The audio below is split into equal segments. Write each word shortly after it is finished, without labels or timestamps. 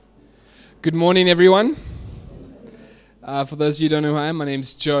Good morning, everyone. For those of you who don't know who I am, my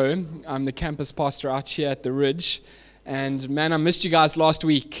name's Joe. I'm the campus pastor out here at the Ridge. And man, I missed you guys last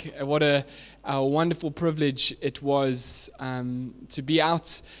week. What a wonderful privilege it was to be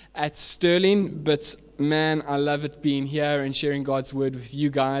out at Sterling. But man, I love it being here and sharing God's word with you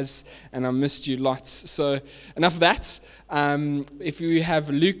guys. And I missed you lots. So enough of that. If you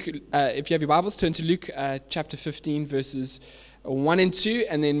have your Bibles, turn to Luke chapter 15, verses 1 and 2,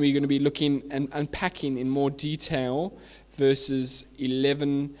 and then we're going to be looking and unpacking in more detail verses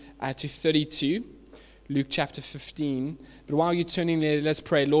 11 to 32, Luke chapter 15. But while you're turning there, let's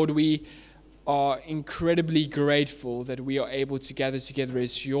pray. Lord, we are incredibly grateful that we are able to gather together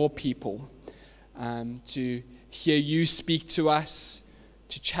as your people to hear you speak to us,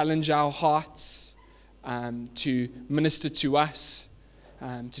 to challenge our hearts, to minister to us,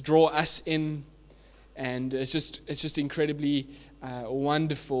 to draw us in. And it's just incredibly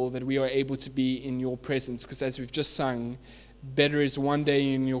wonderful that we are able to be in your presence, because as we've just sung, better is one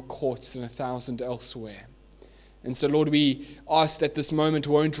day in your courts than 1,000 elsewhere. And so, Lord, we ask that this moment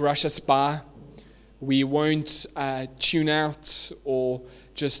won't rush us by. We won't tune out or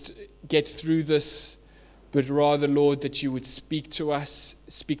just get through this, but rather, Lord, that you would speak to us,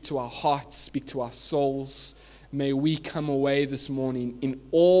 speak to our hearts, speak to our souls. May we come away this morning in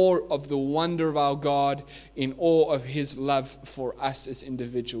awe of the wonder of our God, in awe of his love for us as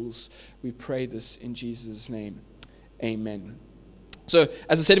individuals. We pray this in Jesus' name. Amen. So,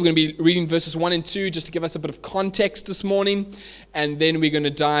 as I said, we're going to be reading verses 1 and 2 just to give us a bit of context this morning. And then we're going to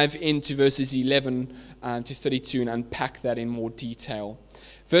dive into verses 11 to 32 and unpack that in more detail.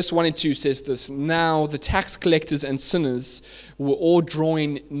 Verse 1 and 2 says this: Now the tax collectors and sinners were all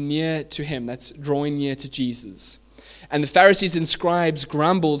drawing near to him. That's drawing near to Jesus. And the Pharisees and scribes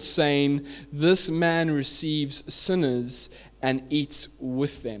grumbled, saying, This man receives sinners and eats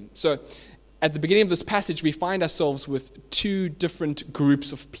with them. So at the beginning of this passage, we find ourselves with two different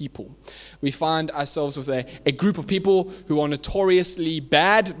groups of people. We find ourselves with a group of people who are notoriously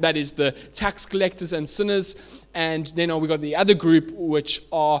bad, that is the tax collectors and sinners. And then we got the other group, which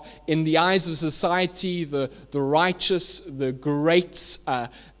are, in the eyes of society, the righteous, the great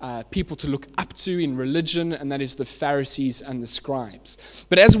people to look up to in religion, and that is the Pharisees and the scribes.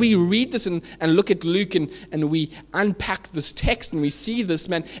 But as we read this and look at Luke and we unpack this text and we see this,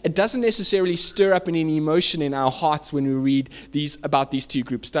 man, it doesn't necessarily stir up any emotion in our hearts when we read about these two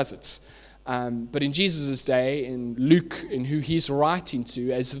groups, does it? But in Jesus' day, in Luke, in who he's writing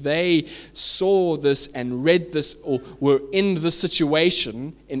to, as they saw this and read this or were in the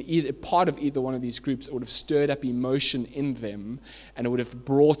situation, in either part of either one of these groups, it would have stirred up emotion in them and it would have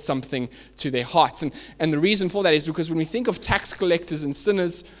brought something to their hearts. And the reason for that is because when we think of tax collectors and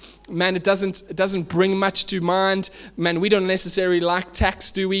sinners, man, it doesn't bring much to mind. Man, we don't necessarily like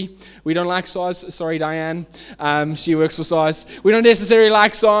tax, do we? We don't like SARS. Sorry, Diane. She works for SARS. We don't necessarily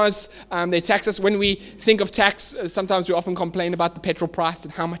like SARS. They tax us. When we think of tax, sometimes we often complain about the petrol price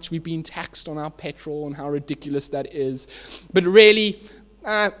and how much we've been taxed on our petrol and how ridiculous that is. But really,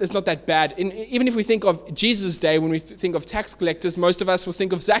 it's not that bad. Even if we think of Jesus' day, when we think of tax collectors, most of us will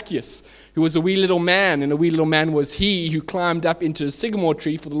think of Zacchaeus, who was a wee little man, and a wee little man was he who climbed up into a sycamore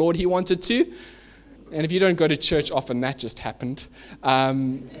tree for the Lord he wanted to. And if you don't go to church often, that just happened.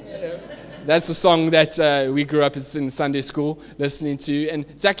 That's the song that we grew up in Sunday school listening to. And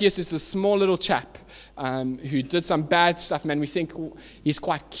Zacchaeus is this small little chap who did some bad stuff. Man, we think he's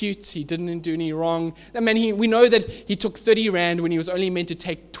quite cute. He didn't do any wrong. And man, we know that he took 30 rand when he was only meant to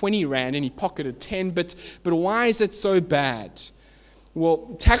take 20 rand, and he pocketed 10. But why is it so bad?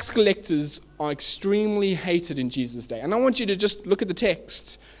 Well, tax collectors are extremely hated in Jesus' day. And I want you to just look at the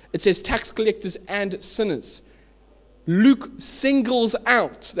text. It says tax collectors and sinners. Luke singles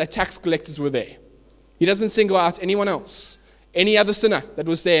out that tax collectors were there. He doesn't single out anyone else, any other sinner that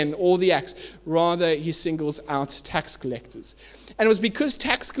was there in all the Acts. Rather, he singles out tax collectors. And it was because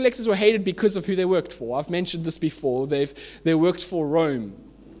tax collectors were hated because of who they worked for. I've mentioned this before. They worked for Rome.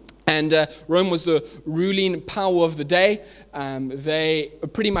 And Rome was the ruling power of the day. They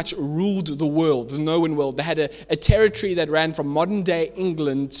pretty much ruled the world, the known world. They had a territory that ran from modern-day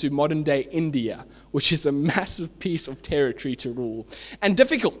England to modern-day India, which is a massive piece of territory to rule. And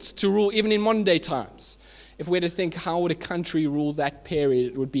difficult to rule even in modern-day times. If we had to think, how would a country rule that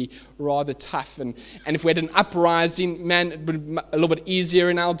period, it would be rather tough. And if we had an uprising, man, it would be a little bit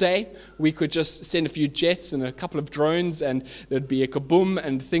easier in our day. We could just send a few jets and a couple of drones, and there'd be a kaboom,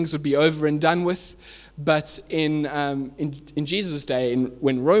 and things would be over and done with. But in Jesus' day,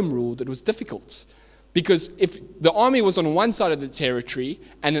 when Rome ruled, it was difficult. Because if the army was on one side of the territory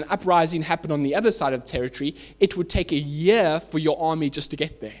and an uprising happened on the other side of the territory, it would take a year for your army just to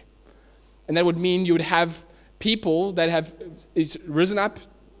get there. And that would mean you would have people that have risen up,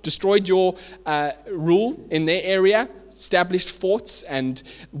 destroyed your rule in their area, established forts and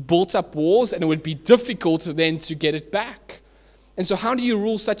built up walls, and it would be difficult then to get it back. And so how do you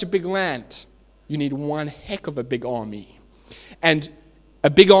rule such a big land? You need one heck of a big army. And a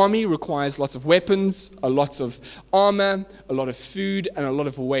big army requires lots of weapons, a lot of armor, a lot of food, and a lot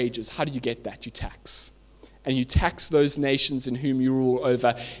of wages. How do you get that? You tax. And you tax those nations in whom you rule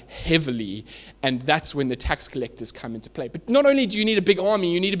over heavily. And that's when the tax collectors come into play. But not only do you need a big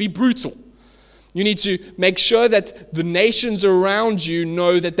army, you need to be brutal. You need to make sure that the nations around you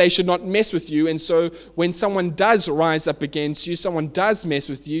know that they should not mess with you. And so when someone does rise up against you, someone does mess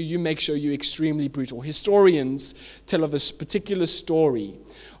with you, you make sure you're extremely brutal. Historians tell of this particular story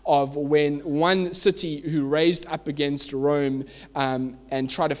of when one city who raised up against Rome and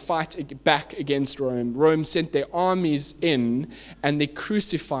tried to fight back against Rome, Rome sent their armies in and they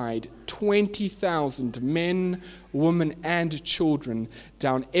crucified 20,000 men, women, and children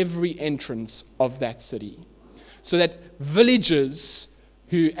down every entrance of that city. So that villagers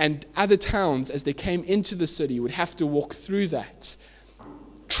and other towns, as they came into the city, would have to walk through that,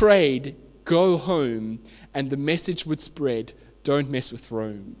 trade, go home, and the message would spread, don't mess with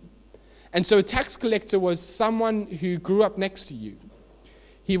Rome. And so a tax collector was someone who grew up next to you.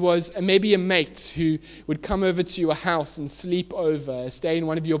 He was maybe a mate who would come over to your house and sleep over, stay in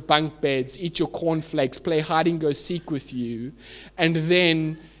one of your bunk beds, eat your cornflakes, play hide-and-go-seek with you. And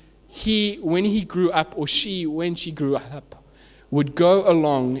then when he grew up, or when she grew up, would go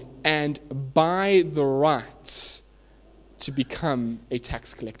along and buy the rights to become a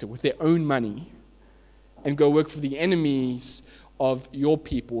tax collector with their own money and go work for the enemies of your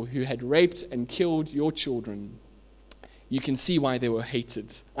people who had raped and killed your children. You can see why they were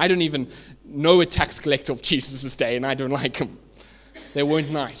hated. I don't even know a tax collector of Jesus' day, and I don't like them. They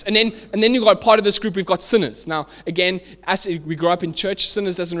weren't nice. And then you got part of this group, we've got sinners. Now, again, as we grow up in church,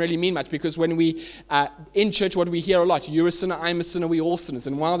 sinners doesn't really mean much, because when we, in church, what do we hear a lot? You're a sinner, I'm a sinner, we're all sinners.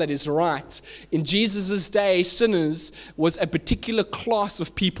 And while that is right, in Jesus' day, sinners was a particular class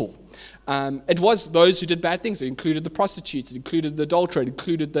of people. It was those who did bad things. It included the prostitutes, it included the adulterer, it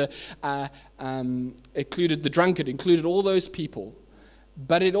included the drunkard, it included all those people.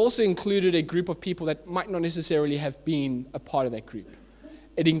 But it also included a group of people that might not necessarily have been a part of that group.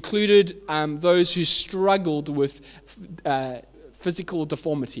 It included those who struggled with physical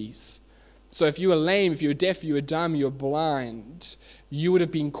deformities. So if you were lame, if you were deaf, if you were dumb, you were blind, you would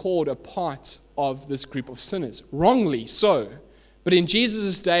have been called a part of this group of sinners. Wrongly so. But in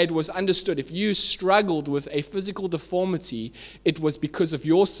Jesus' day, it was understood if you struggled with a physical deformity, it was because of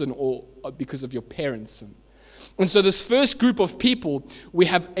your sin or because of your parents' sin. And so this first group of people, we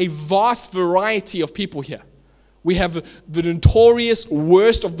have a vast variety of people here. We have the notorious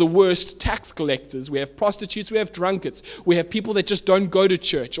worst of the worst tax collectors. We have prostitutes. We have drunkards. We have people that just don't go to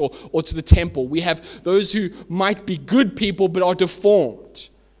church or to the temple. We have those who might be good people but are deformed.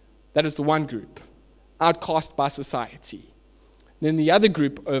 That is the one group, outcast by society. Then the other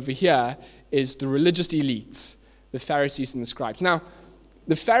group over here is the religious elites, the Pharisees and the scribes. Now,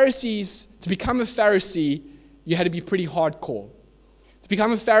 the Pharisees, to become a Pharisee, you had to be pretty hardcore. To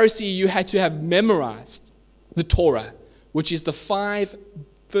become a Pharisee, you had to have memorized the Torah, which is the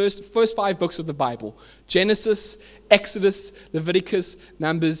first five books of the Bible: Genesis, Exodus, Leviticus,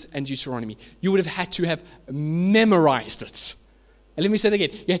 Numbers, and Deuteronomy. You would have had to have memorized it. And let me say that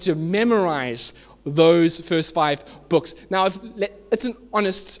again. You had to memorize those first five books. Now, it's an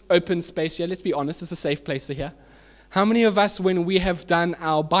honest, open space here. Let's be honest. It's a safe place to hear. How many of us, when we have done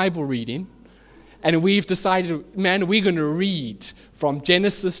our Bible reading, and we've decided, man, we're going to read from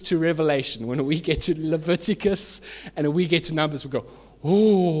Genesis to Revelation. When we get to Leviticus and we get to Numbers, we go,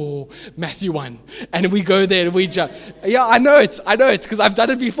 oh, Matthew 1. And we go there and we jump. Yeah, I know it, because I've done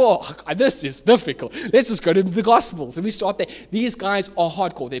it before. This is difficult. Let's just go to the Gospels. And we start there. These guys are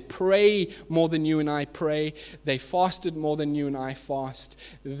hardcore. They pray more than you and I pray. They fasted more than you and I fast.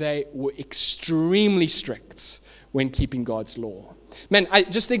 They were extremely strict when keeping God's law. Man, I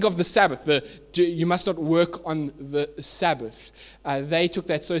just think of the Sabbath. You must not work on the Sabbath. They took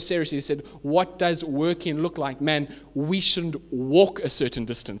that so seriously. They said, what does working look like? Man, we shouldn't walk a certain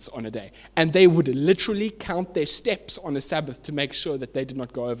distance on a day. And they would literally count their steps on a Sabbath to make sure that they did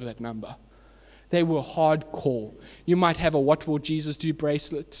not go over that number. They were hardcore. You might have a "What Will Jesus Do"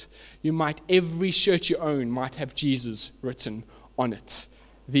 bracelet. Every shirt you own might have Jesus written on it.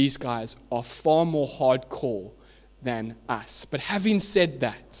 These guys are far more hardcore than us. But having said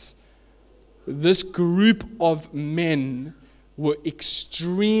that, this group of men were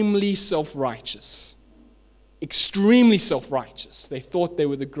extremely self-righteous. extremely self-righteous. They thought they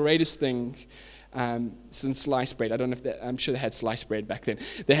were the greatest thing since sliced bread. I don't know if I'm sure they had sliced bread back then.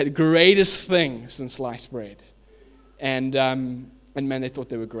 They had the greatest thing since sliced bread. And man, they thought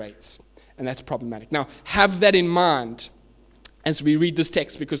they were great. And that's problematic. Now, have that in mind as we read this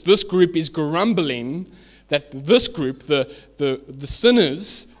text, because this group is grumbling that this group, the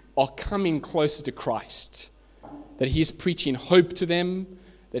sinners, are coming closer to Christ. That he's preaching hope to them,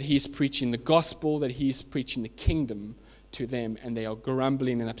 that he's preaching the gospel, that he's preaching the kingdom to them, and they are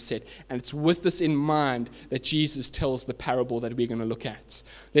grumbling and upset. And it's with this in mind that Jesus tells the parable that we're going to look at.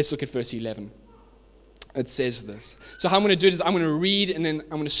 Let's look at verse 11. It says this. So how I'm going to do it is I'm going to read, and then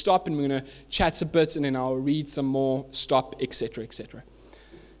I'm going to stop, and we're going to chat a bit, and then I'll read some more, stop, etc., etc.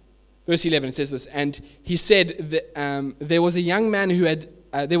 Verse 11, it says this. And he said that there was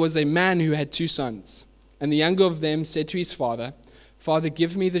a man who had 2 sons. And the younger of them said to his father, "Father,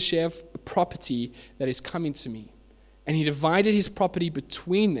 give me the share of property that is coming to me." And he divided his property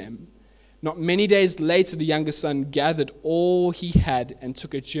between them. Not many days later, the younger son gathered all he had and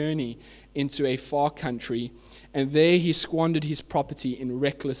took a journey into a far country. And there he squandered his property in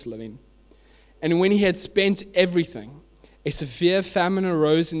reckless living. And when he had spent everything, a severe famine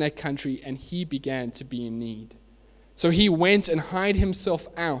arose in that country, and he began to be in need. So he went and hired himself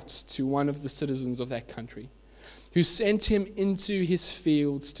out to one of the citizens of that country, who sent him into his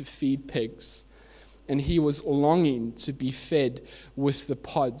fields to feed pigs. And he was longing to be fed with the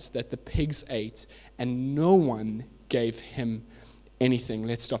pods that the pigs ate, and no one gave him anything.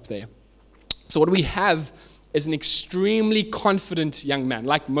 Let's stop there. So what we have is an extremely confident young man,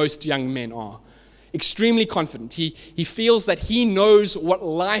 like most young men are. Extremely confident. He feels that he knows what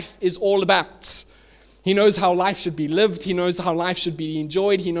life is all about. He knows how life should be lived. He knows how life should be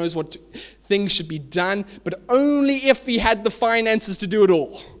enjoyed. He knows what things should be done, but only if he had the finances to do it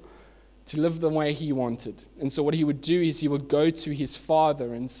all, to live the way he wanted. And so what he would do is he would go to his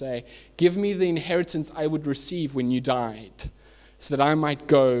father and say, "Give me the inheritance I would receive when you died, so that I might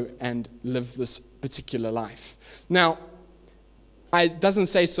go and live this particular life." Now, it doesn't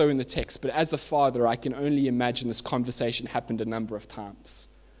say so in the text, but as a father, I can only imagine this conversation happened a number of times.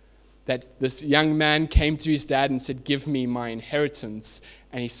 That this young man came to his dad and said, "Give me my inheritance."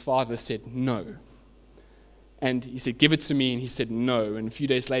 And his father said, "No." And he said, "Give it to me." And he said, "No." And a few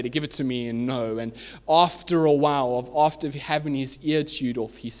days later, "Give it to me," and no. And after a while, after having his ear chewed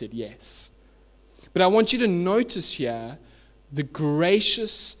off, he said, "Yes." But I want you to notice here the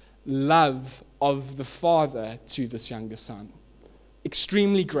gracious love of the father to this younger son.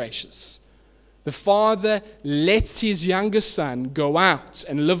 Extremely gracious. The father lets his younger son go out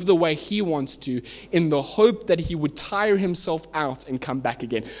and live the way he wants to, in the hope that he would tire himself out and come back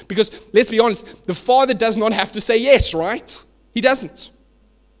again. Because, let's be honest, the father does not have to say yes, right? He doesn't.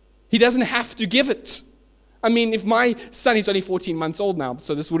 He doesn't have to give it. I mean, if my son, he's only 14 months old now,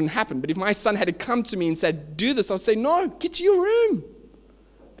 so this wouldn't happen. But if my son had to come to me and said, "Do this," I'd say, "No, get to your room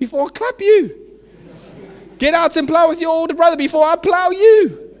before I clap you. Get out and plow with your older brother before I plow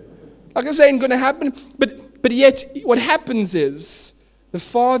you." Like I say, ain't going to happen. But yet, what happens is, the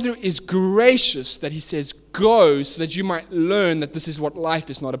father is gracious that he says, "Go," so that you might learn that this is what life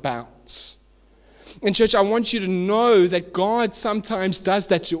is not about. And church, I want you to know that God sometimes does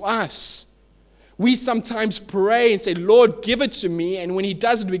that to us. We sometimes pray and say, "Lord, give it to me." And when he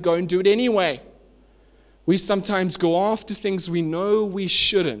does it, we go and do it anyway. We sometimes go after things we know we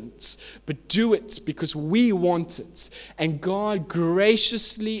shouldn't, but do it because we want it. And God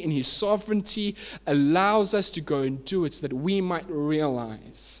graciously, in his sovereignty, allows us to go and do it so that we might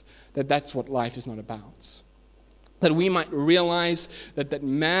realize that that's what life is not about. That we might realize that that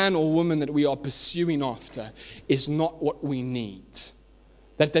man or woman that we are pursuing after is not what we need.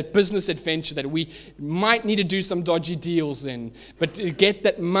 That business adventure that we might need to do some dodgy deals in, but to get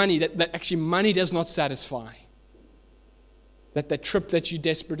that money, that actually money does not satisfy. That trip that you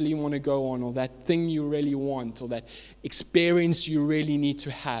desperately want to go on, or that thing you really want, or that experience you really need to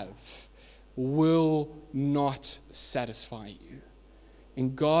have, will not satisfy you.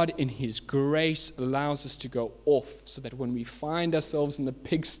 And God, in his grace, allows us to go off so that when we find ourselves in the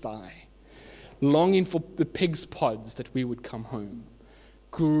pigsty, longing for the pig's pods, that we would come home.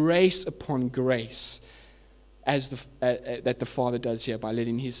 Grace upon grace, as that the Father does here by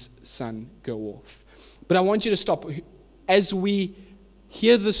letting his Son go off. But I want you to stop. As we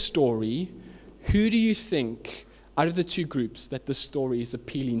hear the story, who do you think, out of the two groups, that the story is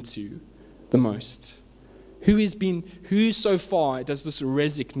appealing to the most? Who so far does this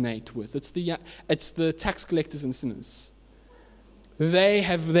resonate with? It's the tax collectors and sinners. They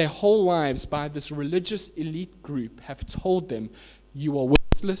have their whole lives, by this religious elite group, have told them, "You are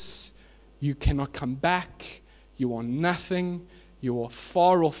worthless, you cannot come back, You are nothing. You are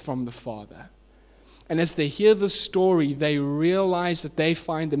far off from the Father. And as they hear the story, they realize that they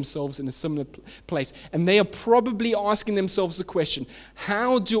find themselves in a similar place. And they are probably asking themselves the question,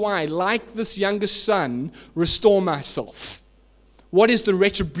 how do I, like this younger son, restore myself? What is the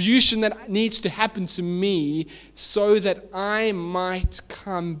retribution that needs to happen to me so that I might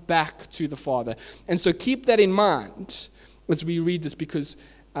come back to the Father? And so keep that in mind as we read this, because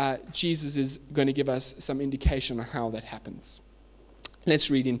Jesus is going to give us some indication on how that happens.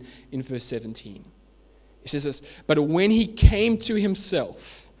 Let's read in verse 17. He says this, but when he came to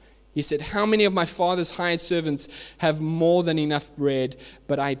himself, he said, how many of my father's hired servants have more than enough bread,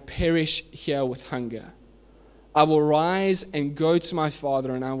 but I perish here with hunger? I will rise and go to my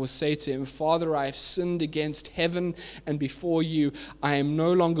father, and I will say to him, Father, I have sinned against heaven and before you. I am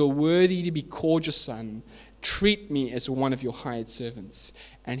no longer worthy to be called your son. Treat me as one of your hired servants.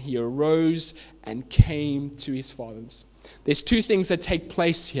 And he arose and came to his fathers. There's two things that take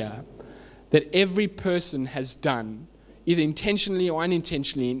place here that every person has done, either intentionally or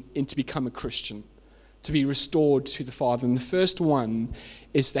unintentionally, to become a Christian, to be restored to the Father. And the first one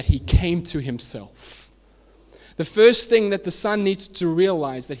is that he came to himself. The first thing that the son needs to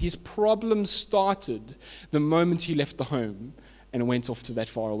realize, that his problem started the moment he left the home and went off to that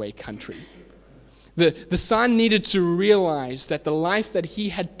faraway country. The son needed to realize that the life that he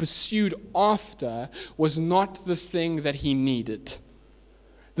had pursued after was not the thing that he needed.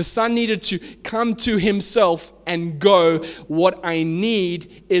 The son needed to come to himself and go, what I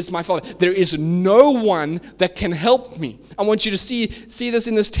need is my Father. There is no one that can help me. I want you to see this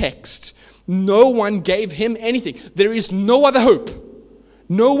in this text. No one gave him anything. There is no other hope.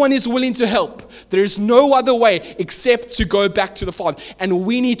 No one is willing to help. There is no other way except to go back to the Father. And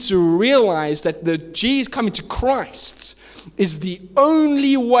we need to realize that the Jesus coming to Christ is the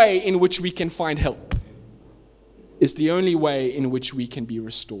only way in which we can find help. Is the only way in which we can be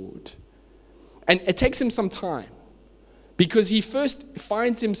restored. And it takes him some time, because he first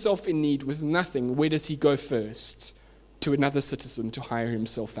finds himself in need with nothing. Where does he go first? To another citizen to hire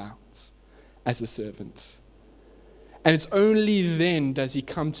himself out as a servant. And it's only then does he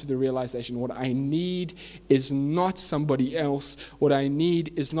come to the realization, what I need is not somebody else. What I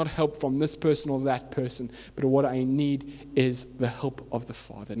need is not help from this person or that person, but what I need is the help of the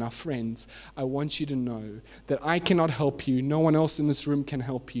Father. Now, friends, I want you to know that I cannot help you. No one else in this room can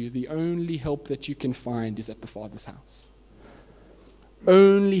help you. The only help that you can find is at the Father's house.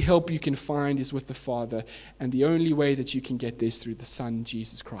 Only help you can find is with the Father, and the only way that you can get there is through the Son,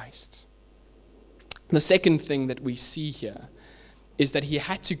 Jesus Christ. The second thing that we see here is that he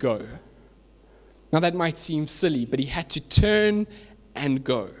had to go. Now that might seem silly, but he had to turn and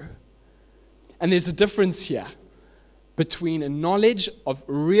go. And there's a difference here between a knowledge of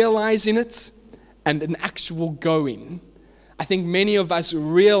realizing it and an actual going. I think many of us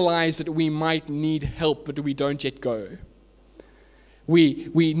realize that we might need help, but we don't yet go.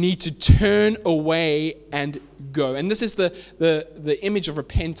 We need to turn away and go. And this is the image of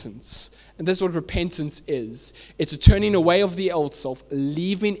repentance. And this is what repentance is. It's a turning away of the old self,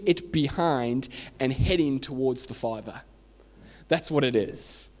 leaving it behind, and heading towards the Father. That's what it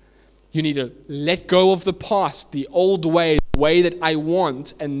is. You need to let go of the past, the old way, the way that I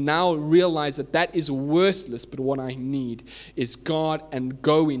want, and now realize that that is worthless. But what I need is God, and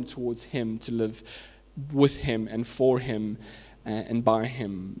going towards Him, to live with Him and for Him and by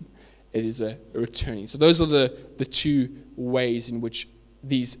Him. It is a returning. So those are the two ways in which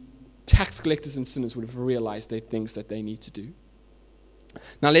these tax collectors and sinners would have realized the things that they need to do.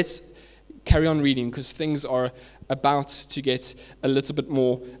 Now let's carry on reading, because things are about to get a little bit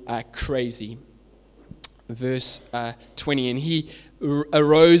more crazy. Verse 20, and he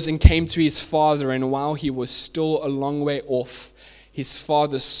arose and came to his father, and while he was still a long way off, his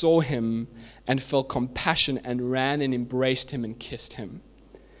father saw him and felt compassion and ran and embraced him and kissed him.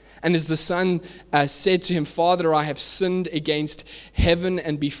 And as the son said to him, Father, I have sinned against heaven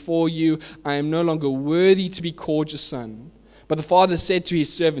and before you. I am no longer worthy to be called your son. But the father said to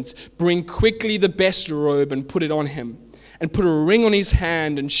his servants, bring quickly the best robe and put it on him, and put a ring on his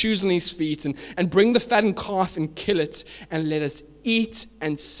hand and shoes on his feet, and bring the fattened calf and kill it, and let us eat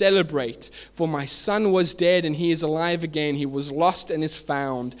and celebrate. For my son was dead and he is alive again. He was lost and is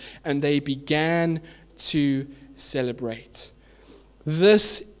found. And they began to celebrate.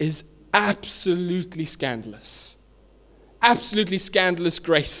 This is absolutely scandalous. Absolutely scandalous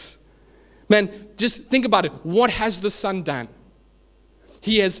grace. Man, just think about it. What has the son done?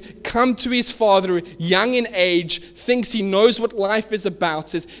 He has come to his father, young in age, thinks he knows what life is about,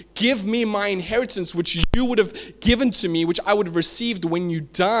 says, give me my inheritance, which you would have given to me, which I would have received when you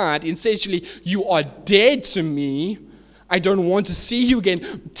died. Essentially, you are dead to me. I don't want to see you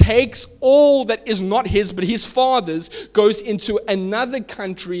again. Takes all that is not his, but his father's, goes into another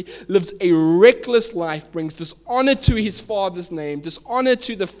country, lives a reckless life, brings dishonor to his father's name, dishonor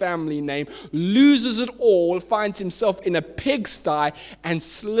to the family name, loses it all, finds himself in a pigsty, and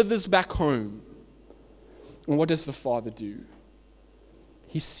slithers back home. And what does the father do?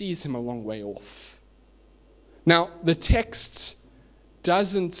 He sees him a long way off. Now, the text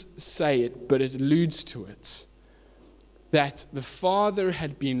doesn't say it, but it alludes to it, that the father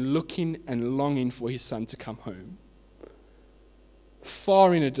had been looking and longing for his son to come home.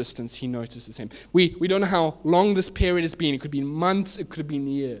 Far in a distance, he notices him. We don't know how long this period has been. It could be months, it could have been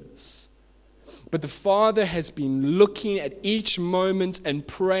years. But the father has been looking at each moment and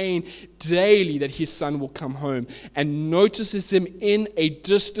praying daily that his son will come home, and notices him in a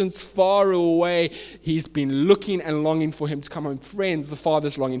distance far away. He's been looking and longing for him to come home. Friends, the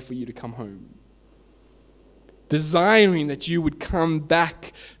father's longing for you to come home, desiring that you would come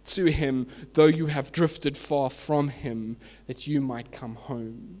back to him, though you have drifted far from him, that you might come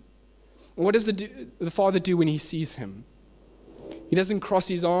home. And what does the father do when he sees him? He doesn't cross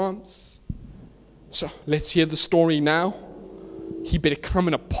his arms. So let's hear the story now. He better come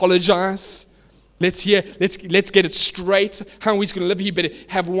and apologize. Let's get it straight. How he's going to live. He better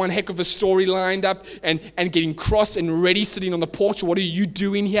have one heck of a story lined up and getting cross and ready, sitting on the porch. What are you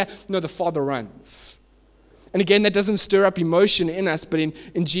doing here? No, the father runs. And again, that doesn't stir up emotion in us, but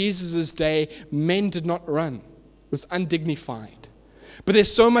in Jesus' day, men did not run. It was undignified. But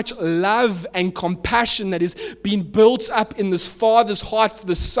there's so much love and compassion that is being built up in this father's heart for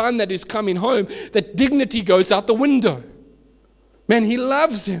the son that is coming home, that dignity goes out the window. Man, he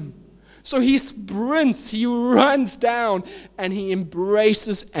loves him. So he sprints, he runs down, and he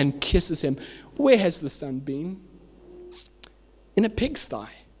embraces and kisses him. Where has the son been? In a pigsty,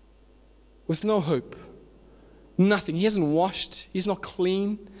 with no hope. Nothing. He hasn't washed. He's not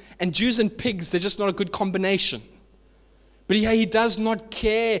clean. And Jews and pigs, they're just not a good combination. But he does not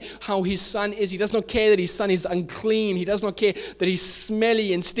care how his son is. He does not care that his son is unclean. He does not care that he's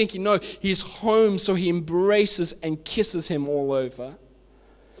smelly and stinky. No, he's home, so he embraces and kisses him all over.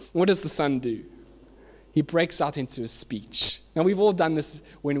 What does the son do? He breaks out into a speech. Now, we've all done this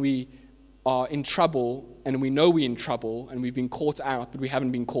when we are in trouble, and we know we're in trouble, and we've been caught out, but we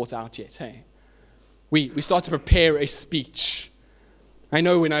haven't been caught out yet, hey? We start to prepare a speech. I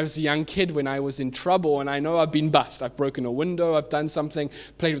know when I was a young kid, when I was in trouble, and I know I've been bust. I've broken a window, I've done something,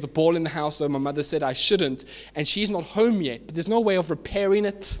 played with a ball in the house, though my mother said I shouldn't, and she's not home yet, but there's no way of repairing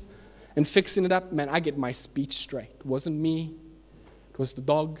it and fixing it up. Man, I get my speech straight. It wasn't me. It was the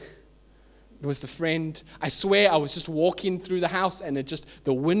dog. It was the friend. I swear I was just walking through the house, and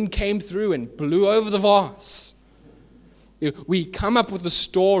the wind came through and blew over the vase. We come up with a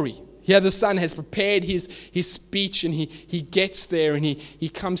story. Here the son has prepared his speech, and he gets there, and he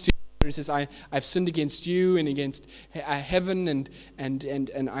comes to you and says, I've sinned against you and against heaven, and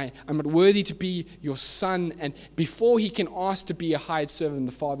I'm not worthy to be your son. And before he can ask to be a hired servant,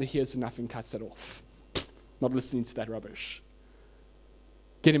 the father hears enough and cuts it off. Not listening to that rubbish.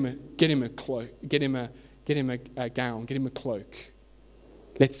 Get him a cloak, get him a gown, get him a cloak.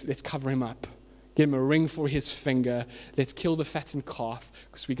 Let's cover him up. Get him a ring for his finger. Let's kill the fattened calf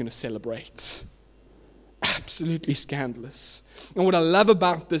because we're going to celebrate. Absolutely scandalous. And what I love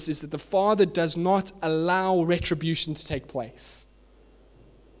about this is that the father does not allow retribution to take place.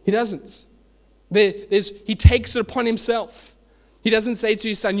 He doesn't. He takes it upon himself. He doesn't say to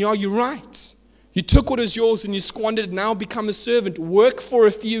his son, "Yeah, you're right. You took what is yours and you squandered it. Now become a servant. Work for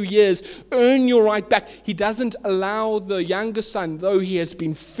a few years. Earn your right back." He doesn't allow the younger son, though he has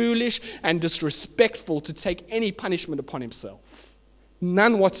been foolish and disrespectful, to take any punishment upon himself.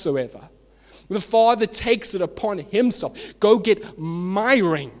 None whatsoever. The father takes it upon himself. Go get my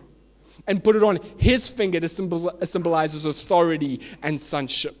ring and put it on his finger to symbolize his authority and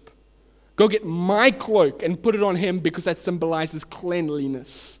sonship. Go get my cloak and put it on him because that symbolizes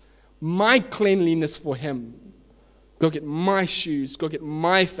cleanliness. My cleanliness for him. Go get my shoes, go get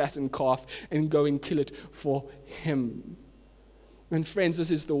my fattened calf, and go and kill it for him. And friends, this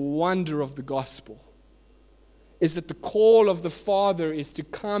is the wonder of the gospel, is that the call of the Father is to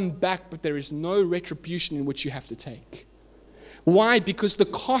come back, but there is no retribution in which you have to take. Why? Because the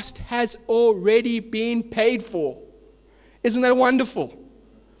cost has already been paid for. Isn't that wonderful?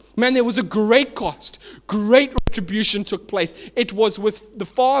 Man, there was a great cost. Great retribution took place. It was with the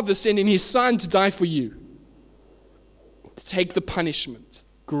Father sending his Son to die for you. take the punishment,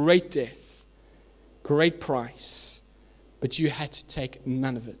 great death, great price, but you had to take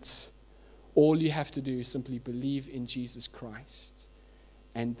none of it. All you have to do is simply believe in Jesus Christ,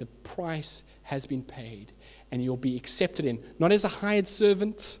 and the price has been paid, and you'll be accepted in, not as a hired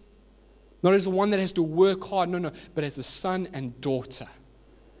servant, not as one that has to work hard, no, but as a son and daughter,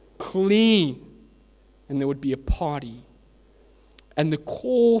 clean, and there would be a party. And the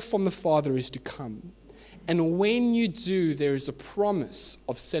call from the Father is to come. And when you do, there is a promise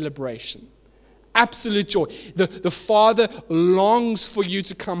of celebration, absolute joy. The Father longs for you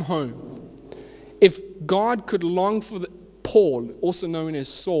to come home. If God could long for Paul, also known as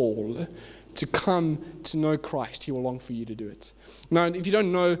Saul, to come to know Christ, he will long for you to do it. Now, if you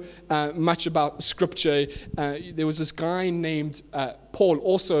don't know much about Scripture, there was this guy named Paul,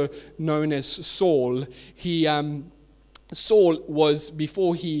 also known as Saul. Saul was,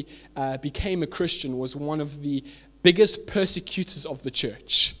 before he became a Christian, was one of the biggest persecutors of the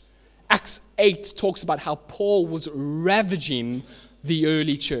church. Acts 8 talks about how Paul was ravaging the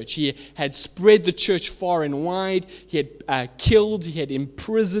early church. He had spread the church far and wide. He had killed, he had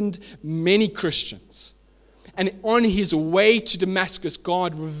imprisoned many Christians. And on his way to Damascus,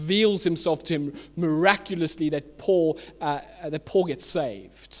 God reveals himself to him miraculously that Paul gets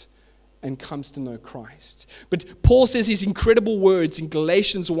saved and comes to know Christ. But Paul says these incredible words in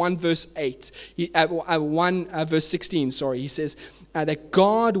Galatians 1 verse 16, he says that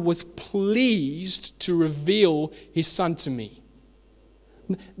God was pleased to reveal his Son to me.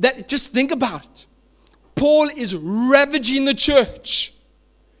 Just think about it. Paul is ravaging the church.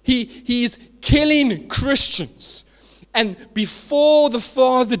 He is killing Christians. And before the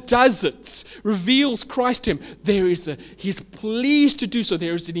Father does it, reveals Christ to him, he's pleased to do so.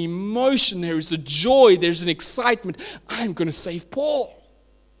 There is an emotion, there is a joy, there's an excitement. I'm going to save Paul.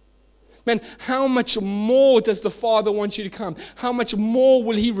 Man, how much more does the Father want you to come? How much more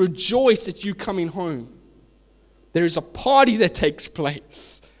will he rejoice at you coming home? There is a party that takes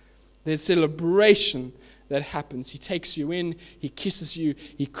place. There's celebration that happens. He takes you in, he kisses you,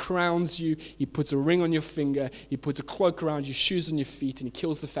 he crowns you, he puts a ring on your finger, he puts a cloak around your shoes on your feet, and he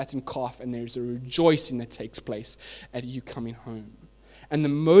kills the fattened calf, and there's a rejoicing that takes place at you coming home. And the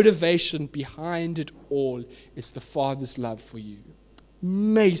motivation behind it all is the Father's love for you.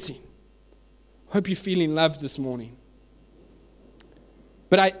 Amazing. Hope you're feeling loved this morning.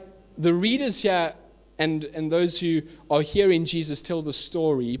 But the readers here and those who are hearing Jesus tell the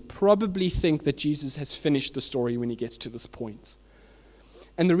story probably think that Jesus has finished the story when he gets to this point.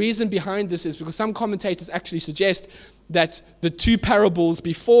 And the reason behind this is because some commentators actually suggest that the two parables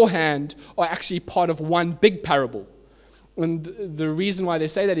beforehand are actually part of one big parable. And the reason why they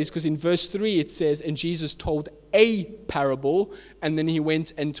say that is because in verse 3 it says, and Jesus told a parable, and then he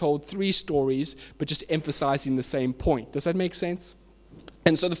went and told 3 stories, but just emphasizing the same point. Does that make sense?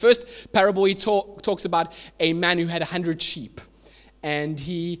 And so the first parable he talks about a man who had 100 sheep. And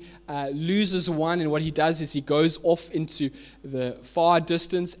he loses one, and what he does is he goes off into the far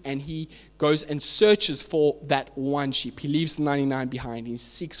distance, and he goes and searches for that one sheep. He leaves the 99 behind. He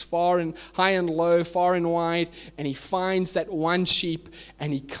seeks far and high and low, far and wide, and he finds that one sheep,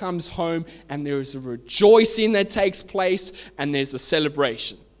 and he comes home, and there is a rejoicing that takes place, and there's a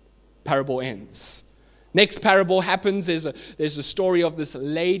celebration. Parable ends. Next parable happens, there's a story of this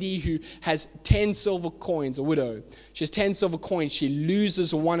lady who has 10 silver coins, a widow. She has 10 silver coins. She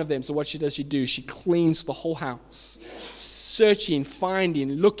loses one of them. So what does she do? She cleans the whole house, searching,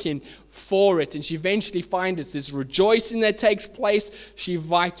 finding, looking for it. And she eventually finds it. There's rejoicing that takes place. She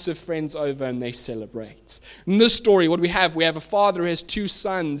invites her friends over and they celebrate. In this story, what we have a father who has 2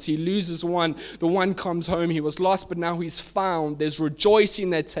 sons. He loses one. The one comes home. He was lost, but now he's found. There's rejoicing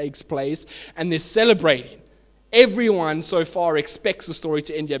that takes place, and they're celebrating. Everyone so far expects the story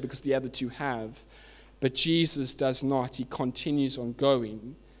to end here because the other 2 have. But Jesus does not. He continues on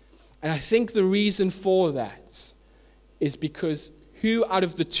going. And I think the reason for that is because who out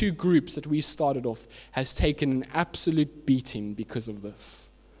of the 2 groups that we started off has taken an absolute beating because of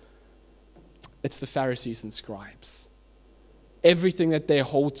this? It's the Pharisees and scribes. Everything that they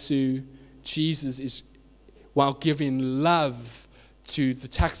hold to, Jesus is, while giving love to the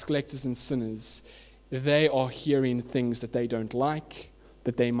tax collectors and sinners, they are hearing things that they don't like,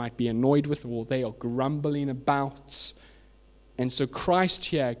 that they might be annoyed with, or they are grumbling about. And so Christ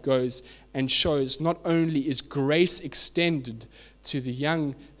here goes and shows not only is grace extended to the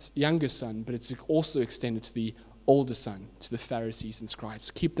younger son, but it's also extended to the older son, to the Pharisees and scribes.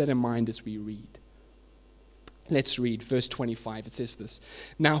 Keep that in mind as we read. Let's read verse 25. It says this.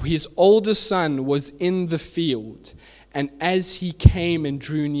 Now his older son was in the field, and as he came and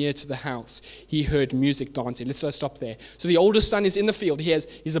drew near to the house, he heard music dancing. Let's stop there. So the older son is in the field.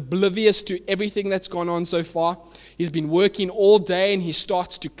 He's oblivious to everything that's gone on so far. He's been working all day, and he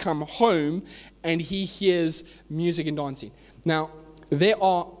starts to come home, and he hears music and dancing. Now, there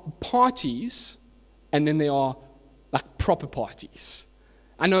are parties, and then there are like proper parties.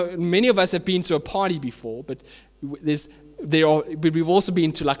 I know many of us have been to a party before, but we've also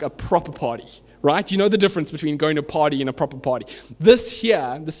been to like a proper party, right? You know the difference between going to a party and a proper party. This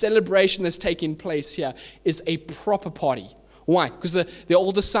here, the celebration that's taking place here, is a proper party. Why? Because the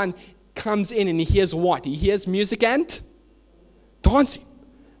older son comes in and he hears what? He hears music and dancing.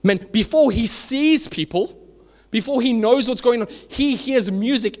 Man, before he sees people, before he knows what's going on, he hears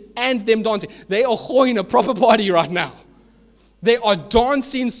music and them dancing. They are holding a proper party right now. They are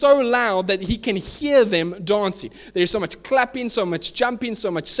dancing so loud that he can hear them dancing. There is so much clapping, so much jumping,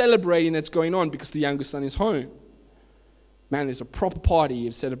 so much celebrating that's going on because the younger son is home. Man, there's a proper party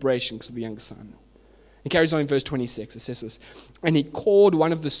of celebration because of the younger son. It carries on in verse 26. It says this. And he called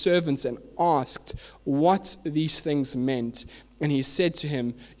one of the servants and asked what these things meant. And he said to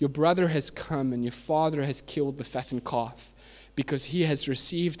him, your brother has come and your father has killed the fattened calf because he has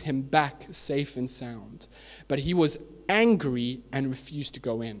received him back safe and sound. But he was angry and refused to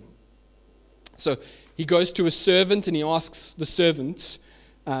go in. So he goes to a servant and he asks the servant,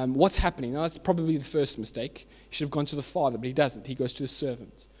 what's happening? Now that's probably the first mistake. He should have gone to the father, but he doesn't. He goes to the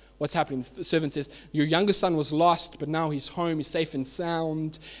servant. What's happening? The servant says, your younger son was lost, but now he's home, he's safe and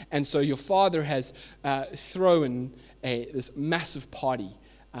sound. And so your father has thrown this massive party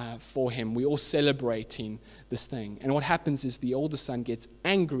for him. We're all celebrating this thing. And what happens is the older son gets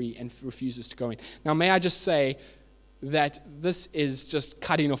angry and refuses to go in. Now, may I just say that this is just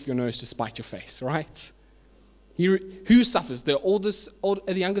cutting off your nose to spite your face, right? Who suffers? The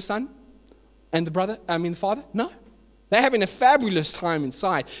younger son and the father? No. They're having a fabulous time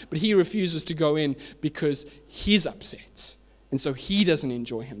inside, but he refuses to go in because he's upset. And so he doesn't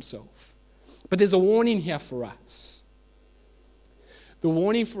enjoy himself. But there's a warning here for us. The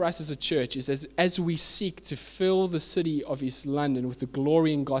warning for us as a church is as we seek to fill the city of East London with the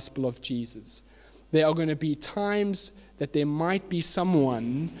glory and gospel of Jesus, there are going to be times that there might be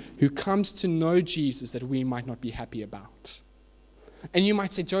someone who comes to know Jesus that we might not be happy about. And you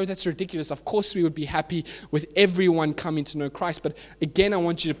might say, Joe, that's ridiculous. Of course we would be happy with everyone coming to know Christ. But again, I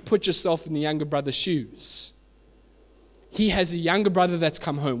want you to put yourself in the younger brother's shoes. He has a younger brother that's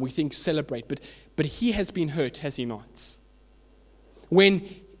come home. We think celebrate. But he has been hurt, has he not? When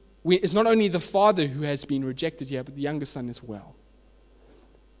it's not only the father who has been rejected here, but the younger son as well.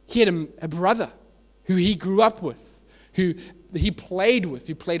 He had a brother who he grew up with, who he played with,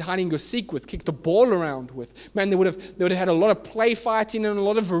 who played hide and go seek with, kicked the ball around with. Man, they would have had a lot of play fighting and a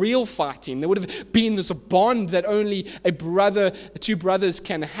lot of real fighting. There would have been this bond that only two brothers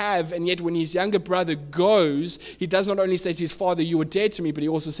can have. And yet when his younger brother goes, he does not only say to his father, you are dead to me, but he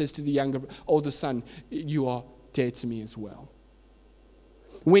also says to the older son, you are dead to me as well.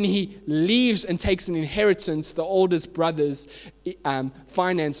 When he leaves and takes an inheritance, the oldest brother's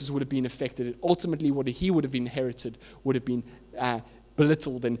finances would have been affected. Ultimately, what he would have inherited would have been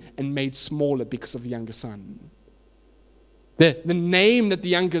belittled and made smaller because of the younger son. The name that the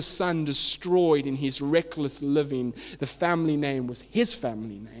younger son destroyed in his reckless living, the family name was his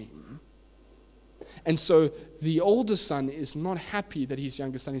family name. And so the older son is not happy that his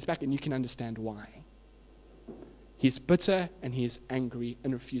younger son is back, and you can understand why. He's bitter and he is angry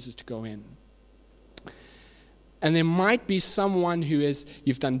and refuses to go in. And there might be someone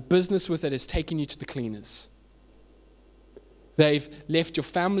you've done business with that has taken you to the cleaners. They've left your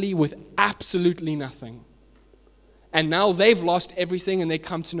family with absolutely nothing. And now they've lost everything and they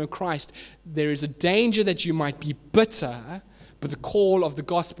come to know Christ. There is a danger that you might be bitter, but the call of the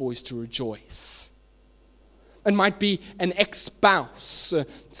gospel is to rejoice. It might be an ex-spouse,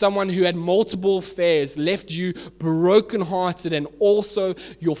 someone who had multiple affairs, left you brokenhearted, and also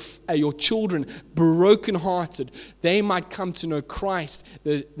your children brokenhearted. They might come to know Christ.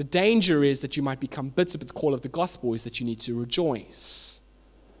 The danger is that you might become bitter, but the call of the gospel is that you need to rejoice.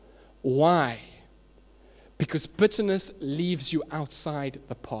 Why? Because bitterness leaves you outside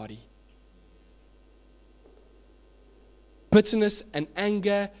the party. Bitterness and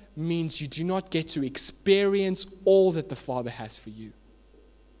anger means you do not get to experience all that the Father has for you.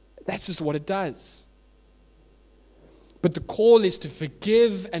 That's just what it does. But the call is to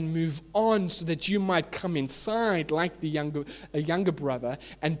forgive and move on so that you might come inside like a younger brother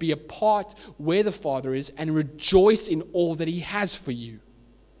and be a part where the Father is and rejoice in all that He has for you.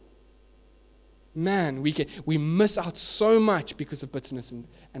 Man, we miss out so much because of bitterness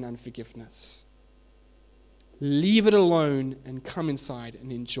and unforgiveness. Leave it alone and come inside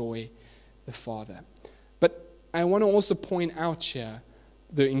and enjoy the Father. But I want to also point out here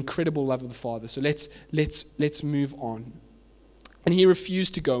the incredible love of the Father. So let's move on. And he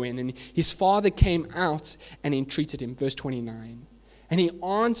refused to go in, and his father came out and entreated him. Verse 29. And he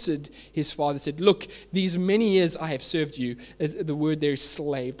answered his father, said, look, these many years I have served you. The word there is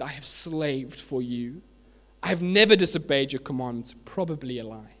slaved. I have slaved for you. I have never disobeyed your commandments. Probably a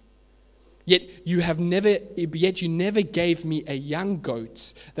lie. Yet you never gave me a young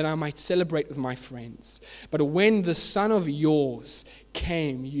goat that I might celebrate with my friends. But when the son of yours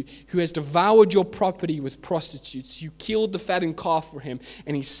came, who has devoured your property with prostitutes, you killed the fattened calf for him.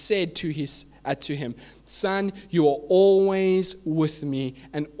 And he said to him, son, you are always with me,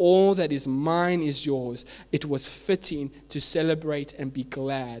 and all that is mine is yours. It was fitting to celebrate and be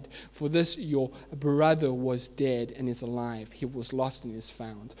glad. For this your brother was dead and is alive. He was lost and is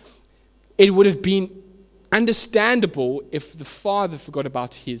found. It would have been understandable if the father forgot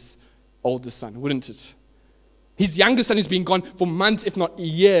about his older son, wouldn't it? His younger son, who's been gone for months, if not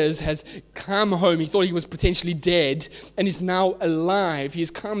years, has come home. He thought he was potentially dead and is now alive.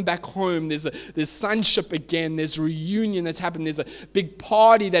 He's come back home. There's sonship again. There's reunion that's happened. There's a big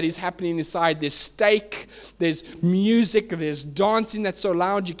party that is happening inside. There's steak. There's music. There's dancing that's so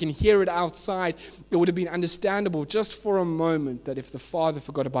loud you can hear it outside. It would have been understandable just for a moment that if the father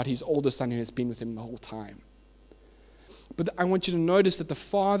forgot about his older son who has been with him the whole time. But I want you to notice that the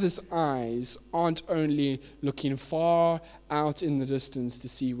father's eyes aren't only looking far out in the distance to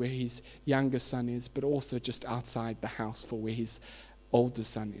see where his younger son is, but also just outside the house for where his older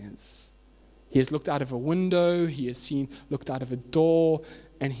son is. He has looked out of a window, he has looked out of a door,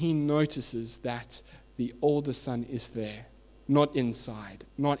 and he notices that the older son is there, not inside,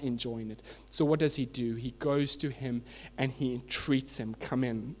 not enjoying it. So what does he do? He goes to him and he entreats him, come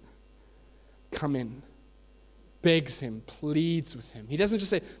in. Begs him, pleads with him. He doesn't just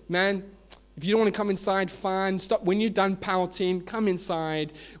say, man, if you don't want to come inside, fine. Stop. When you're done pouting, come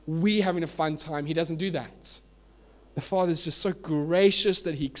inside. We're having a fun time. He doesn't do that. The father's just so gracious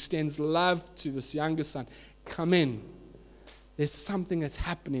that he extends love to this younger son. Come in. There's something that's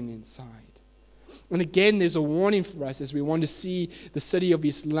happening inside. And again, there's a warning for us as we want to see the city of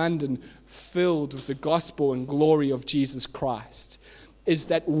East London filled with the gospel and glory of Jesus Christ, is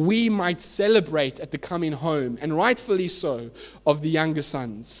that we might celebrate at the coming home, and rightfully so, of the younger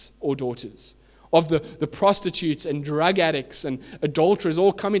sons or daughters, of the prostitutes and drug addicts and adulterers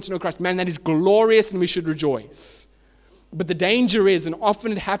all coming to know Christ. Man, that is glorious and we should rejoice. But the danger is, and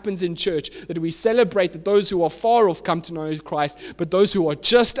often it happens in church, that we celebrate that those who are far off come to know Christ, but those who are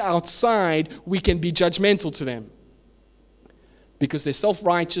just outside, we can be judgmental to them. Because they're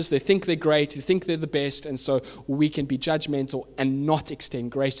self-righteous, they think they're great, they think they're the best, and so we can be judgmental and not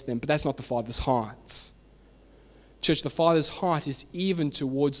extend grace to them. But that's not the Father's heart. Church, the Father's heart is even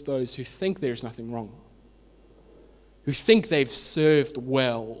towards those who think there's nothing wrong, who think they've served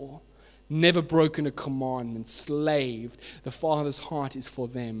well, never broken a commandment, slaved. The Father's heart is for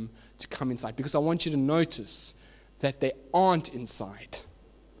them to come inside. Because I want you to notice that they aren't inside.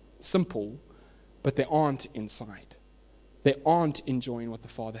 Simple, but they aren't inside. They aren't enjoying what the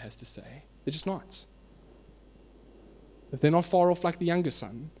Father has to say. They're just not. They're not far off like the younger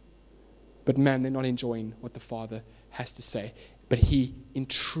son. But man, they're not enjoying what the Father has to say. But he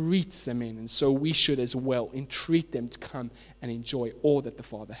entreats them in. And so we should as well entreat them to come and enjoy all that the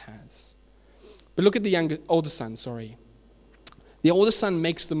Father has. But look at the older son. The older son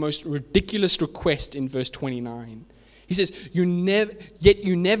makes the most ridiculous request in verse 29. He says, yet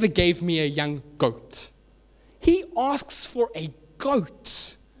you never gave me a young goat. He asks for a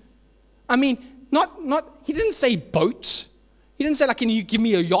goat. I mean, he didn't say boat. He didn't say, like, can you give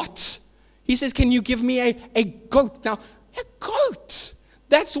me a yacht? He says, can you give me a goat? Now, a goat.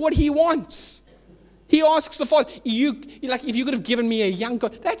 That's what he wants. He asks the Father, if you could have given me a young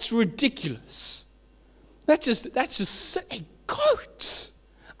goat, that's ridiculous. That's just a goat.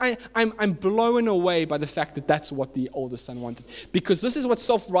 I'm blown away by the fact that that's what the older son wanted. Because this is what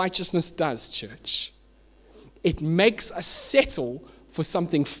self-righteousness does, church. It makes us settle for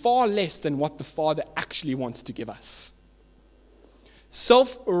something far less than what the Father actually wants to give us.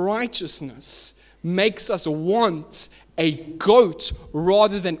 Self-righteousness makes us want a goat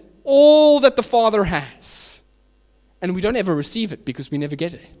rather than all that the Father has. And we don't ever receive it because we never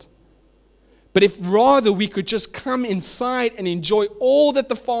get it. But if rather we could just come inside and enjoy all that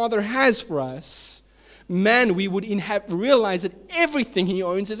the Father has for us, man, we would realize that everything He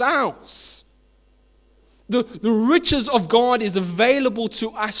owns is ours. The riches of God is available to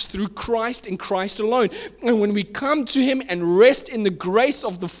us through Christ and Christ alone. And when we come to Him and rest in the grace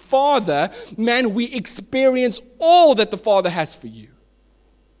of the Father, man, we experience all that the Father has for you.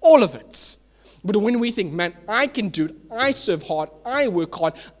 All of it. But when we think, man, I can do it, I serve hard, I work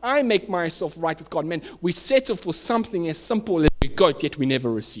hard, I make myself right with God, man, we settle for something as simple as a goat, yet we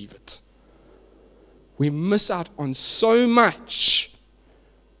never receive it. We miss out on so much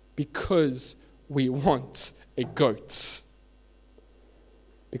because we want a goat,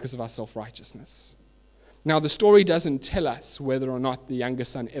 because of our self-righteousness. Now, the story doesn't tell us whether or not the younger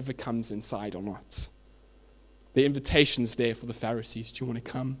son ever comes inside or not. The invitation's there for the Pharisees. Do you want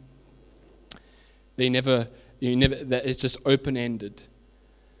to come? It's just open-ended.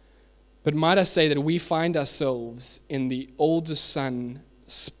 But might I say that we find ourselves in the older son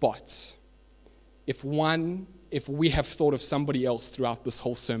spot if we have thought of somebody else throughout this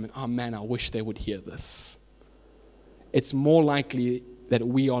whole sermon, oh man, I wish they would hear this. It's more likely that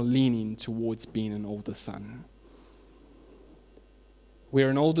we are leaning towards being an older son. We're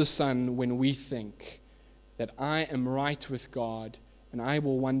an older son when we think that I am right with God and I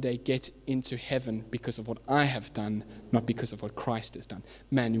will one day get into heaven because of what I have done, not because of what Christ has done.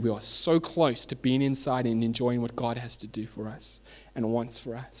 Man, we are so close to being inside and enjoying what God has to do for us and wants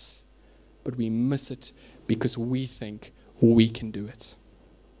for us. But we miss it because we think we can do it.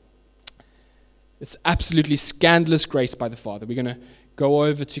 It's absolutely scandalous grace by the Father. We're going to go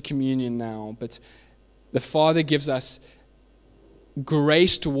over to communion now, but the Father gives us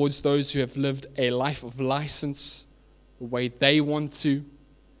grace towards those who have lived a life of license the way they want to.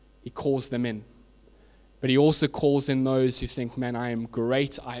 He calls them in. But He also calls in those who think, man, I am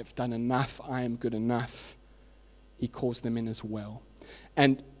great, I have done enough, I am good enough. He calls them in as well.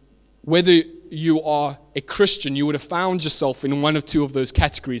 And whether you are a Christian, you would have found yourself in one of two of those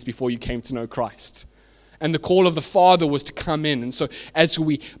categories before you came to know Christ. And the call of the Father was to come in. And so as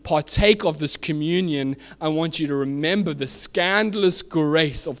we partake of this communion, I want you to remember the scandalous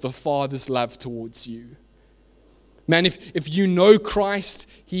grace of the Father's love towards you. Man, if you know Christ,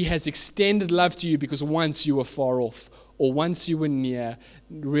 He has extended love to you because once you were far off, or once you were near,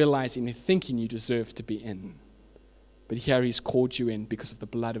 realizing and thinking you deserve to be in. But here He's called you in because of the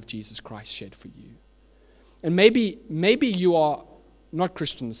blood of Jesus Christ shed for you. And maybe you are not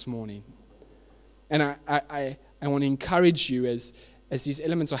Christian this morning. And I want to encourage you as these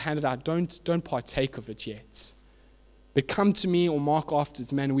elements are handed out, don't partake of it yet. But come to me or Mark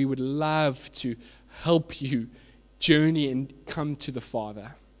afterwards, man, we would love to help you journey and come to the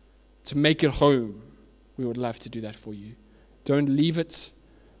Father, to make it home. We would love to do that for you. Don't leave it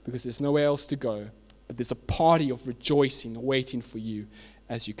because there's nowhere else to go. But there's a party of rejoicing waiting for you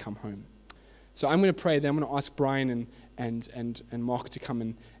as you come home. So I'm going to pray. Then I'm going to ask Brian and Mark to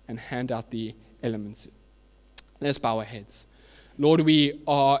come and hand out the elements. Let's bow our heads. Lord, we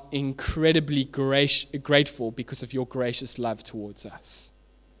are incredibly grateful because of your gracious love towards us.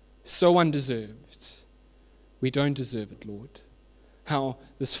 So undeserved. We don't deserve it, Lord. How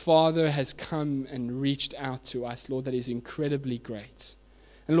this Father has come and reached out to us, Lord, that is incredibly great.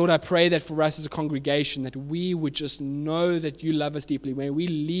 And Lord, I pray that for us as a congregation, that we would just know that you love us deeply. May we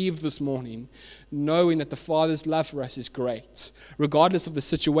leave this morning knowing that the Father's love for us is great. Regardless of the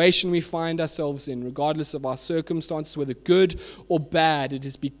situation we find ourselves in, regardless of our circumstances, whether good or bad, it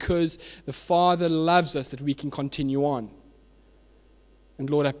is because the Father loves us that we can continue on. And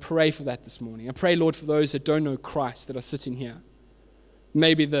Lord, I pray for that this morning. I pray, Lord, for those that don't know Christ that are sitting here.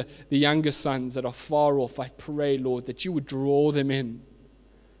 Maybe the younger sons that are far off. I pray, Lord, that you would draw them in.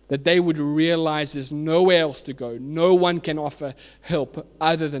 That they would realize there's nowhere else to go. No one can offer help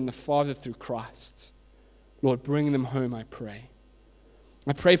other than the Father through Christ. Lord, bring them home, I pray.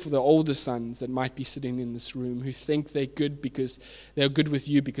 I pray for the older sons that might be sitting in this room who think they're good because they're good with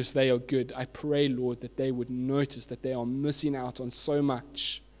you because they are good. I pray, Lord, that they would notice that they are missing out on so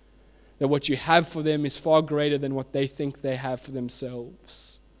much. That what you have for them is far greater than what they think they have for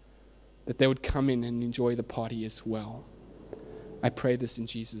themselves. That they would come in and enjoy the party as well. I pray this in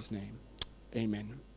Jesus' name. Amen.